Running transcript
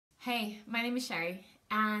Hey, my name is Sherry,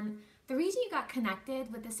 and the reason you got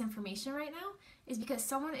connected with this information right now is because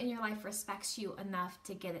someone in your life respects you enough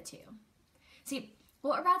to give it to you. See,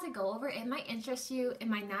 what we're about to go over, it might interest you, it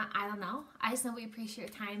might not, I don't know. I just know we appreciate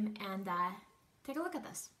your time and take a look at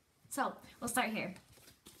this. So, we'll start here.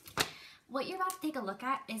 What you're about to take a look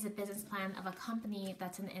at is a business plan of a company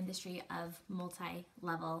that's in the industry of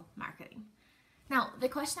multi-level marketing. Now, the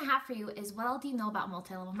question I have for you is, what all do you know about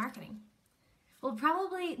multi-level marketing? Well,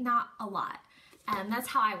 probably not a lot, and that's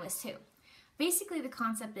how I was too. Basically, the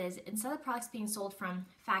concept is, instead of products being sold from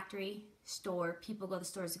factory, store, people go to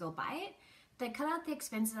stores to go buy it, they cut out the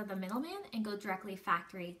expenses of the middleman and go directly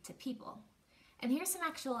factory to people. And here's some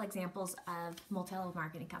actual examples of multi-level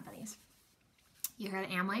marketing companies. You heard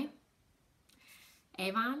of Amway,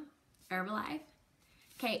 Avon, Herbalife.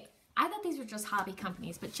 Okay, I thought these were just hobby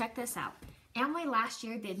companies, but check this out. Amway last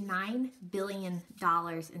year did $9 billion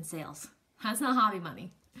in sales. That's not hobby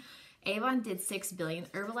money. Avon did $6 billion.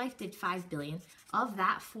 Herbalife did $5 billion. Of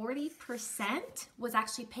that, 40% was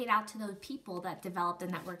actually paid out to those people that developed the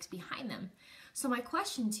networks behind them. So my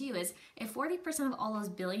question to you is, if 40% of all those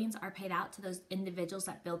billions are paid out to those individuals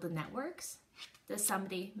that build the networks, does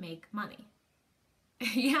somebody make money?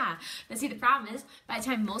 Yeah, but see, the problem is, by the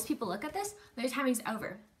time most people look at this, their timing's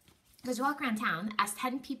over. Because you walk around town, ask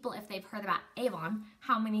 10 people if they've heard about Avon,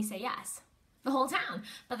 how many say yes? The whole town.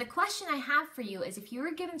 But the question I have for you is, if you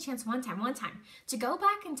were given a chance one time, to go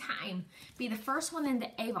back in time, be the first one into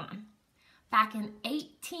Avon, back in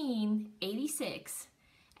 1886,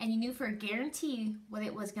 and you knew for a guarantee what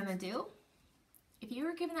it was gonna do, if you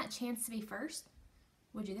were given that chance to be first,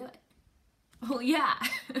 would you do it? Well, yeah.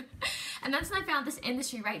 And that's when I found this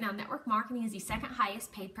industry right now. Network marketing is the second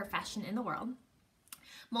highest paid profession in the world.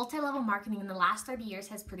 Multi-level marketing in the last 30 years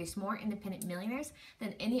has produced more independent millionaires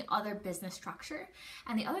than any other business structure.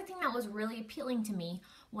 And the other thing that was really appealing to me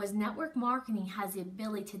was network marketing has the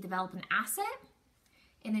ability to develop an asset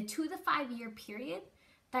in a 2 to 5 year period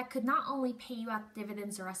that could not only pay you out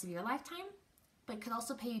dividends the rest of your lifetime, but could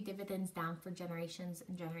also pay you dividends down for generations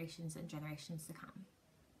and generations and generations to come.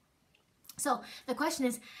 So the question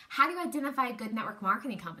is, how do you identify a good network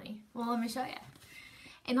marketing company? Well, let me show you.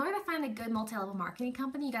 In order to find a good multi-level marketing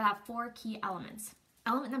company, you gotta have 4 key elements.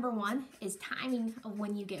 Element number 1 is timing of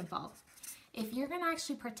when you get involved. If you're gonna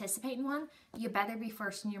actually participate in one, you better be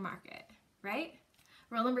first in your market, right?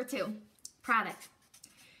 Rule number 2, product.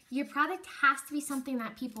 Your product has to be something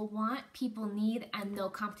that people want, people need, and no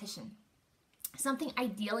competition. Something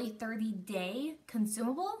ideally 30-day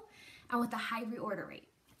consumable and with a high reorder rate.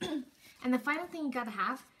 And the final thing you gotta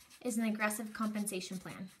have is an aggressive compensation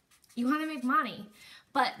plan. You wanna make money,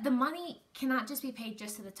 but the money cannot just be paid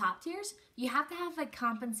just to the top tiers. You have to have a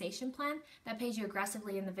compensation plan that pays you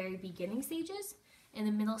aggressively in the very beginning stages, in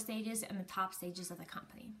the middle stages, and the top stages of the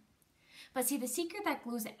company. But see, the secret that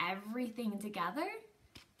glues everything together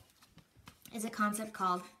is a concept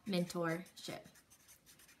called mentorship.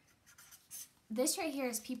 This right here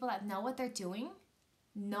is people that know what they're doing,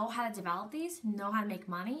 know how to develop these, know how to make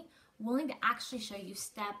money, willing to actually show you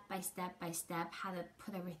step by step by step how to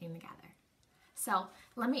put everything together. So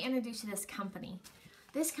let me introduce you to this company.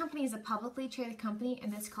 This company is a publicly traded company,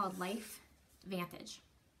 and it's called LifeVantage.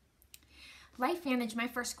 LifeVantage, my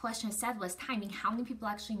first question I said was timing. How many people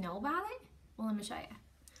actually know about it? Well, let me show you.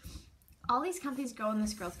 All these companies grow in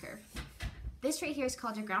this growth curve. This right here is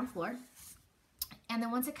called your ground floor. And then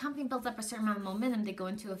once a company builds up a certain amount of momentum, they go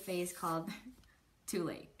into a phase called too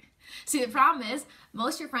late. See, the problem is,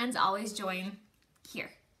 most of your friends always join here.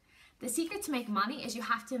 The secret to make money is you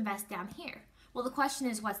have to invest down here. Well, the question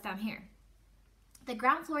is, what's down here? The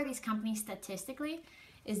ground floor of these companies statistically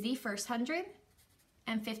is the first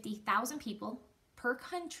 150,000 people per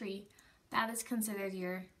country. That is considered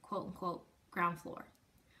your quote-unquote ground floor.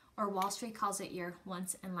 Or Wall Street calls it your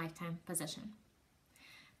once-in-a-lifetime position.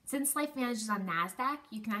 Since LifeVantage is on NASDAQ,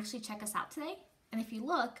 you can actually check us out today. And if you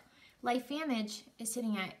look, LifeVantage is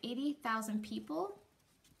sitting at 80,000 people,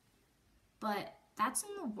 but that's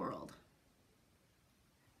in the world.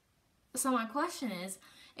 So my question is,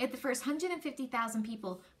 if the first 150,000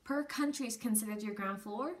 people per country is considered your ground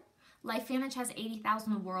floor, LifeVantage has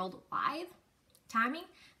 80,000 worldwide, timing,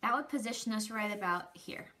 that would position us right about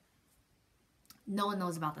here. No one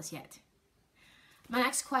knows about this yet. My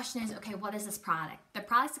next question is, okay, what is this product? The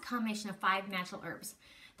product's a combination of 5 natural herbs.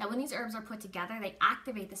 That when these herbs are put together, they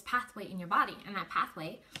activate this pathway in your body, and that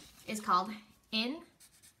pathway is called NRF2,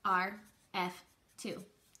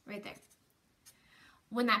 right there.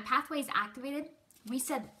 When that pathway is activated, we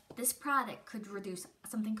said this product could reduce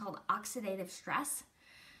something called oxidative stress.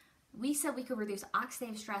 We said we could reduce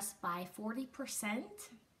oxidative stress by 40%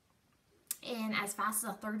 in as fast as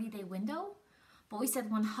a 30-day window, but we said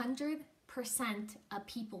 100% of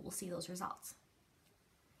people will see those results.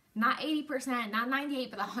 Not 80%, not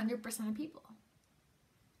 98%, but 100% of people.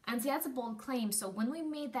 And see, that's a bold claim. So when we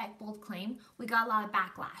made that bold claim, we got a lot of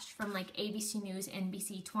backlash from like ABC News,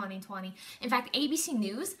 NBC, 2020. In fact, ABC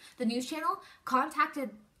News, the news channel, contacted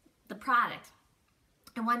the product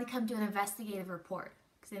and wanted to come do an investigative report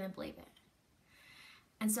because they didn't believe it.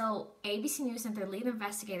 And so ABC News sent their lead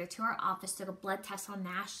investigator to our office, took a blood test on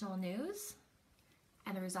national news,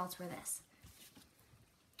 and the results were this.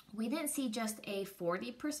 We didn't see just a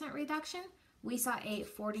 40% reduction, we saw a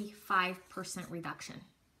 45% reduction.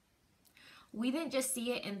 We didn't just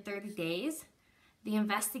see it in 30 days. The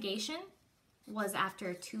investigation was after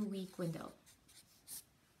a 2-week window.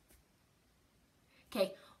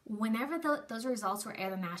 Okay, whenever those results were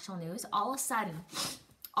aired on national news, all of a sudden,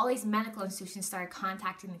 all these medical institutions started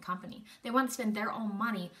contacting the company. They wanted to spend their own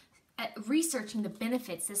money at researching the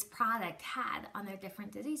benefits this product had on their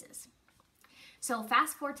different diseases. So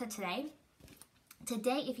fast forward to today.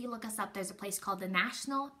 Today, if you look us up, there's a place called the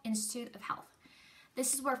National Institute of Health.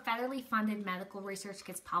 This is where federally funded medical research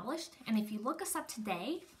gets published. And if you look us up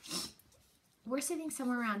today, we're sitting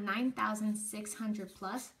somewhere around 9,600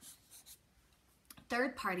 plus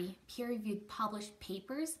third-party peer-reviewed published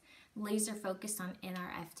papers laser focused on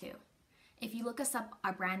NRF2. If you look us up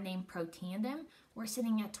our brand name Protandim, we're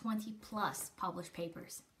sitting at 20 plus published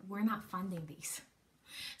papers. We're not funding these.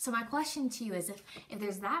 So my question to you is, if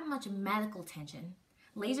there's that much medical attention,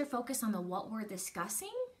 laser focus on what we're discussing,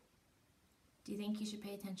 do you think you should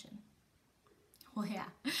pay attention? Well, yeah,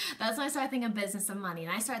 that's when I started thinking of business and money,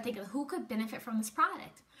 and I started thinking, who could benefit from this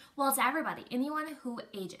product? Well, it's everybody, anyone who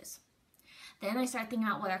ages. Then I started thinking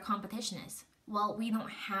about what our competition is. Well, we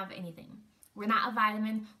don't have anything. We're not a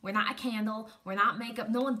vitamin, we're not a candle, we're not makeup,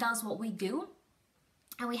 no one does what we do.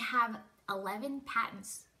 And we have 11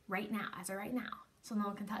 patents right now, as of right now, so no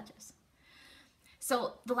one can touch us.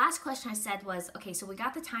 So the last question I said was, okay, so we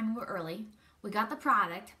got the timing, we're early, we got the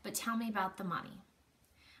product, but tell me about the money.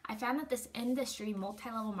 I found that this industry,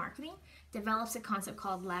 multi-level marketing, develops a concept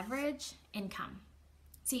called leverage income.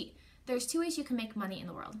 See, there's 2 ways you can make money in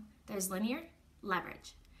the world. There's linear,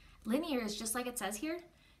 leverage. Linear is just like it says here.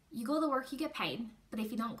 You go to work, you get paid, but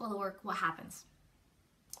if you don't go to work, what happens?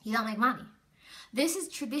 You don't make money. This is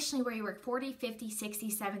traditionally where you work 40, 50, 60,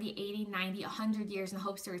 70, 80, 90, 100 years in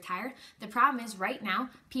hopes to retire. The problem is right now,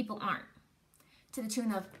 people aren't. To the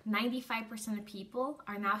tune of 95% of people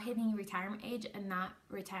are now hitting retirement age and not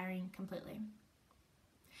retiring completely.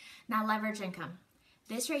 Now, leverage income.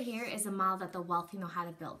 This right here is a model that the wealthy know how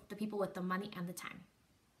to build, the people with the money and the time.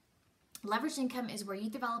 Leverage income is where you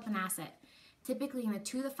develop an asset, typically in a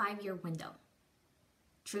 2 to 5 year window,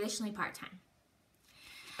 traditionally part-time.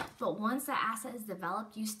 But once the asset is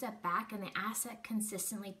developed, you step back and the asset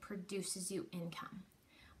consistently produces you income.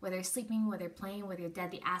 Whether you're sleeping, whether you're playing, whether you're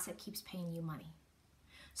dead, the asset keeps paying you money.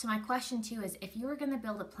 So my question to you is, if you were going to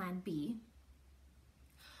build a plan B,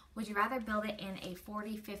 would you rather build it in a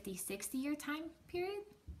 40, 50, 60 year time period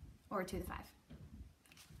or 2 to 5?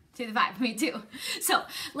 2 to 5, me too. So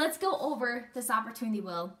let's go over this opportunity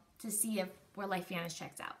wheel to see where LifeVantage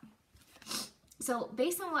checks out. So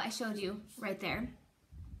based on what I showed you right there,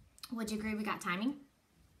 would you agree we got timing?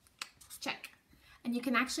 Check. And you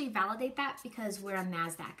can actually validate that because we're on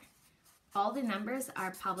NASDAQ. All the numbers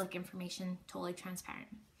are public information, totally transparent.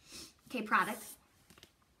 Okay, product.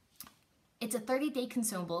 It's a 30-day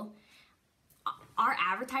consumable. Our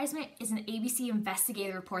advertisement is an ABC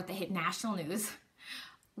investigative report that hit national news.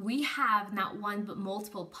 We have not one but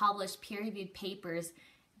multiple published peer-reviewed papers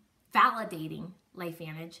validating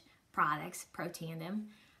LifeVantage products, Protandim.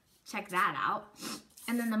 Check that out.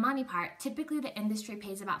 And then the money part, typically the industry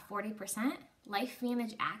pays about 40%.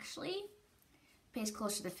 LifeVantage actually pays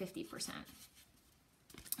closer to 50%.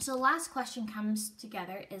 So the last question comes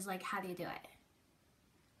together is like, how do you do it?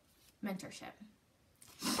 Mentorship.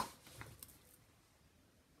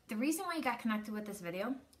 The reason why you got connected with this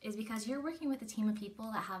video is because you're working with a team of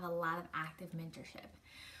people that have a lot of active mentorship.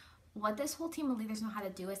 What this whole team of leaders know how to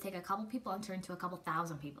do is take a couple people and turn into a couple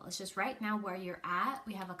thousand people. It's just right now where you're at,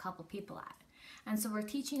 we have a couple people at. And so we're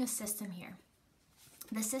teaching a system here.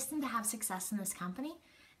 The system to have success in this company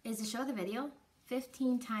is to show the video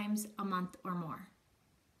 15 times a month or more.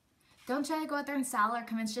 Don't try to go out there and sell or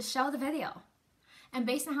convince, just show the video. And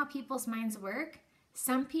based on how people's minds work,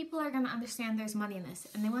 some people are going to understand there's money in this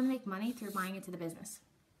and they want to make money through buying into the business.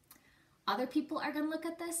 Other people are going to look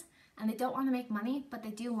at this and they don't want to make money, but they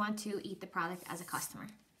do want to eat the product as a customer.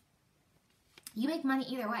 You make money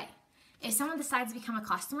either way. If someone decides to become a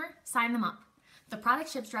customer, sign them up. The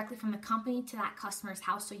product ships directly from the company to that customer's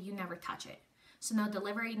house, so you never touch it. So no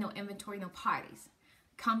delivery, no inventory, no parties.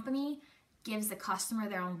 Company gives the customer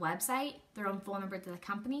their own website, their own phone number to the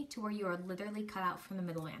company, to where you are literally cut out from the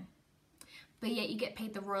middleman. But yet you get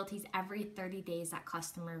paid the royalties every 30 days that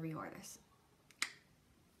customer reorders.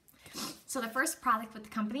 So the first product with the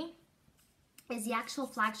company is the actual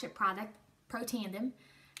flagship product, Protandim,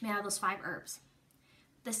 made out of those 5 herbs.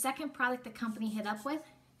 The second product the company hit up with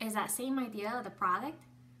is that same idea of the product,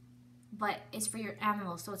 but it's for your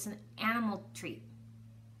animals. So it's an animal treat.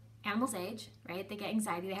 Animals age, right? They get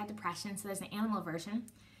anxiety, they have depression, so there's an animal version.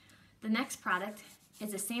 The next product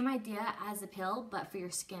is the same idea as the pill, but for your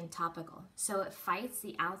skin, topical. So it fights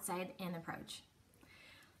the outside-in approach.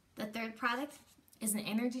 The third product is an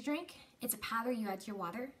energy drink. It's a powder you add to your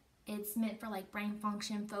water. It's meant for like brain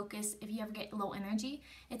function, focus. If you ever get low energy,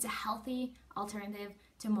 it's a healthy alternative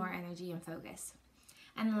to more energy and focus.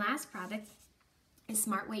 And the last product is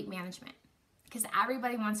smart weight management, because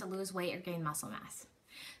everybody wants to lose weight or gain muscle mass.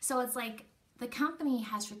 So it's like the company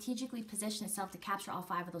has strategically positioned itself to capture all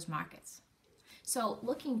 5 of those markets. So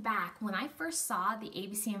looking back, when I first saw the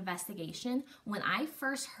ABC investigation, when I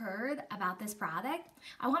first heard about this product,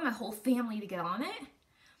 I want my whole family to get on it.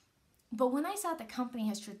 But when I saw the company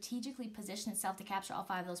has strategically positioned itself to capture all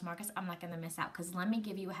 5 of those markets, I'm not going to miss out, because let me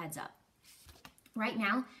give you a heads up. Right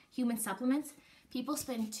now, human supplements, people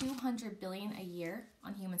spend $200 billion a year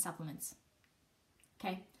on human supplements.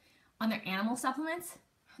 Okay? On their animal supplements,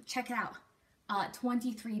 check it out.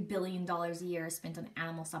 $23 billion a year is spent on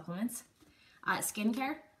animal supplements.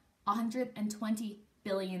 Skincare, $120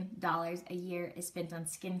 billion a year is spent on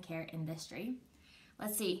skincare industry.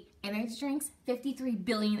 Let's see, energy drinks, $53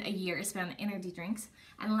 billion a year is spent on energy drinks.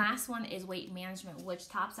 And the last one is weight management, which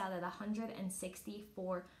tops out at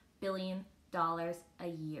 $164 billion a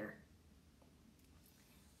year.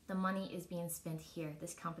 The money is being spent here.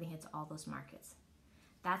 This company hits all those markets.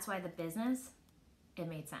 That's why the business, it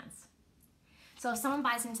made sense. So if someone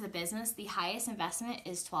buys into the business, the highest investment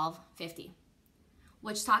is $12.50,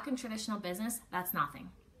 which talking traditional business, that's nothing.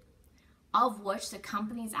 Of which the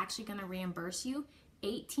company is actually going to reimburse you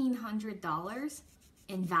 $1,800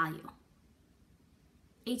 in value.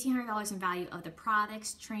 $1,800 in value of the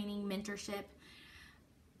products, training, mentorship.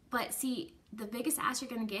 But see, the biggest ask you're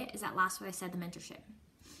going to get is that last what I said, the mentorship.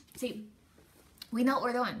 See, we know what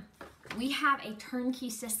we're doing. We have a turnkey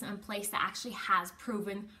system in place that actually has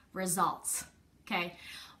proven results. Okay,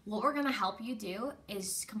 what we're going to help you do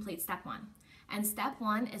is complete step 1. And step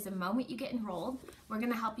 1 is the moment you get enrolled, we're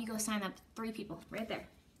going to help you go sign up 3 people right there.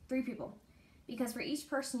 3 people. Because for each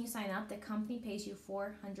person you sign up, the company pays you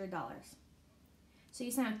 $400. So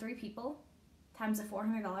you sign up 3 people times the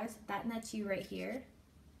 $400, that nets you right here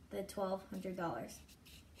the $1,200.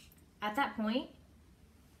 At that point,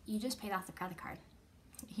 you just paid off the credit card.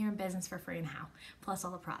 You're in business for free now, plus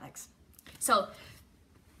all the products. So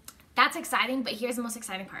that's exciting, but here's the most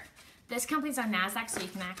exciting part. This company's on NASDAQ, so you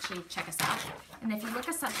can actually check us out. And if you look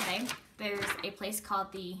us up today, there's a place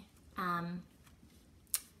called the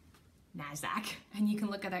NASDAQ, and you can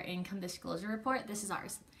look at our income disclosure report. This is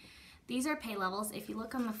ours. These are pay levels. If you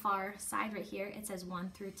look on the far side right here, it says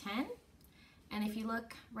 1 through 10. And if you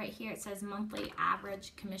look right here, it says monthly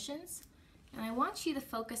average commissions. And I want you to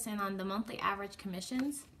focus in on the monthly average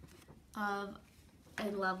commissions of a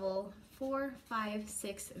level 4, 5,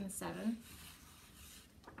 6, and 7.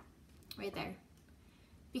 Right there.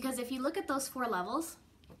 Because if you look at those 4 levels,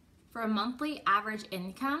 for a monthly average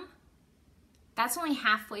income, that's only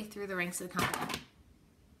halfway through the ranks of the company.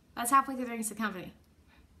 That's halfway through the ranks of the company.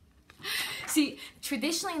 See,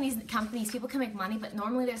 traditionally in these companies, people can make money, but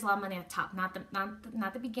normally there's a lot of money at the top, not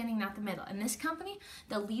the beginning, not the middle. In this company,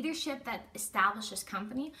 the leadership that established this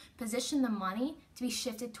company positioned the money to be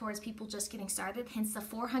shifted towards people just getting started, hence the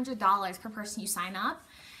 $400 per person you sign up,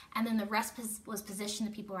 and then the rest was positioned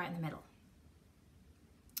to people right in the middle.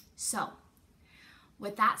 So,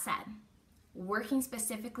 with that said, working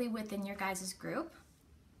specifically within your guys' group,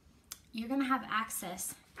 you're going to have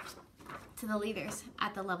access to the leaders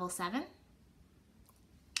at the level 7,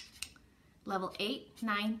 level 8,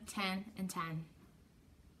 9, 10, and 10.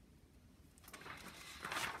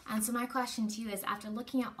 And so my question to you is, after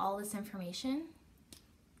looking at all this information,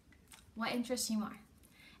 what interests you more?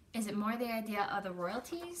 Is it more the idea of the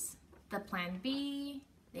royalties, the plan B,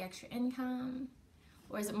 the extra income,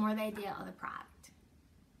 or is it more the idea of the product,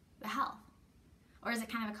 the health, or is it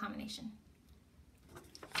kind of a combination?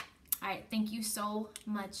 All right, thank you so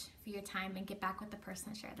much for your time, and get back with the person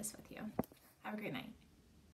that shared this with you. Have a great night.